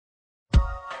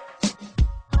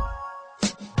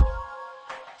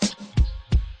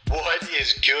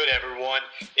is good, everyone?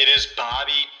 It is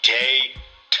Bobby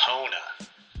Daytona.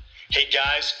 Hey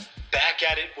guys, back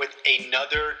at it with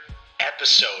another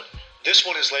episode. This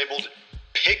one is labeled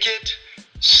Pick It,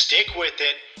 Stick With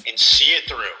It, and See It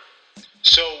Through.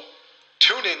 So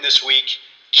tune in this week,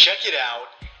 check it out,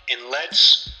 and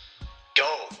let's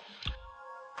go.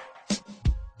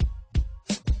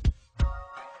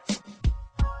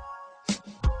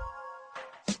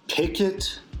 Pick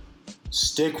it,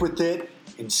 stick with it,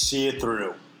 and see it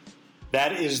through.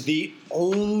 That is the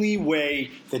only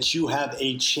way that you have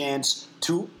a chance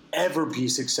to ever be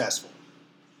successful.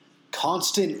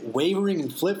 Constant wavering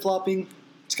and flip-flopping,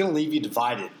 it's going to leave you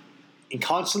divided and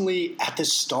constantly at the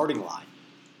starting line.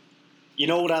 You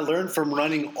know what I learned from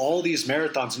running all these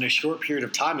marathons in a short period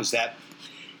of time is that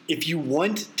if you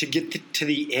want to get to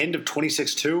the end of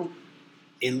 26.2,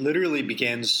 it literally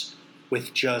begins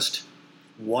with just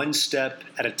one step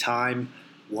at a time,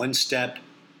 one step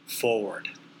forward.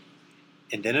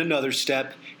 And then another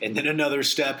step, and then another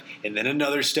step, and then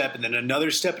another step, and then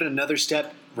another step, and another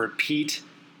step. Repeat,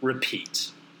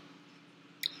 repeat.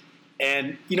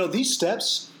 And, these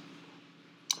steps,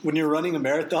 when you're running a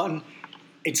marathon,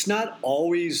 it's not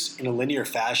always in a linear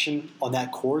fashion on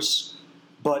that course,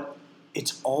 but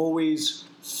it's always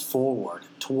forward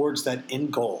towards that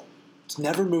end goal. It's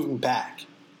never moving back.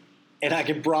 And I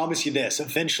can promise you this,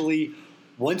 eventually,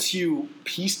 once you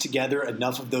piece together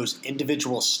enough of those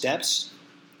individual steps,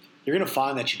 you're going to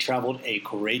find that you traveled a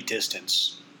great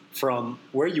distance from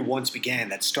where you once began,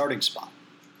 that starting spot.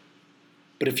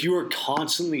 But if you are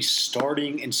constantly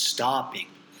starting and stopping,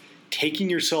 taking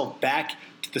yourself back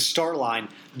to the start line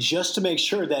just to make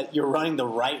sure that you're running the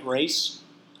right race,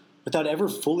 without ever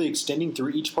fully extending through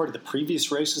each part of the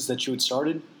previous races that you had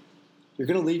started, you're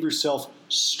going to leave yourself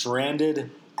stranded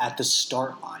at the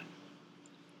start line.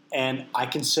 And I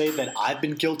can say that I've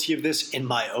been guilty of this in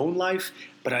my own life,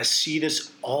 but I see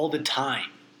this all the time.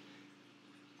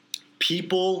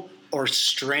 People are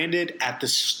stranded at the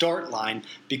start line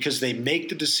because they make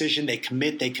the decision, they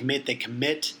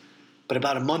commit, but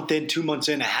about a month in, 2 months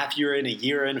in, a half year in, a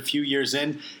year in, a few years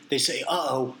in, they say,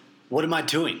 uh-oh, what am I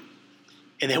doing?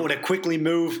 And they want to quickly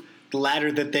move the ladder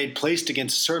that they'd placed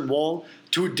against a certain wall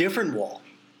to a different wall.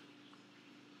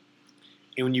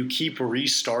 And when you keep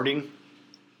restarting,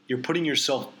 you're putting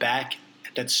yourself back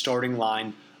at that starting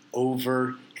line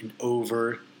over and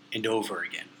over and over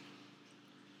again.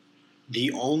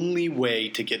 The only way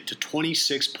to get to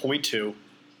 26.2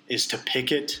 is to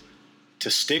pick it, to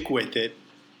stick with it,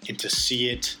 and to see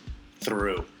it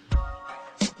through.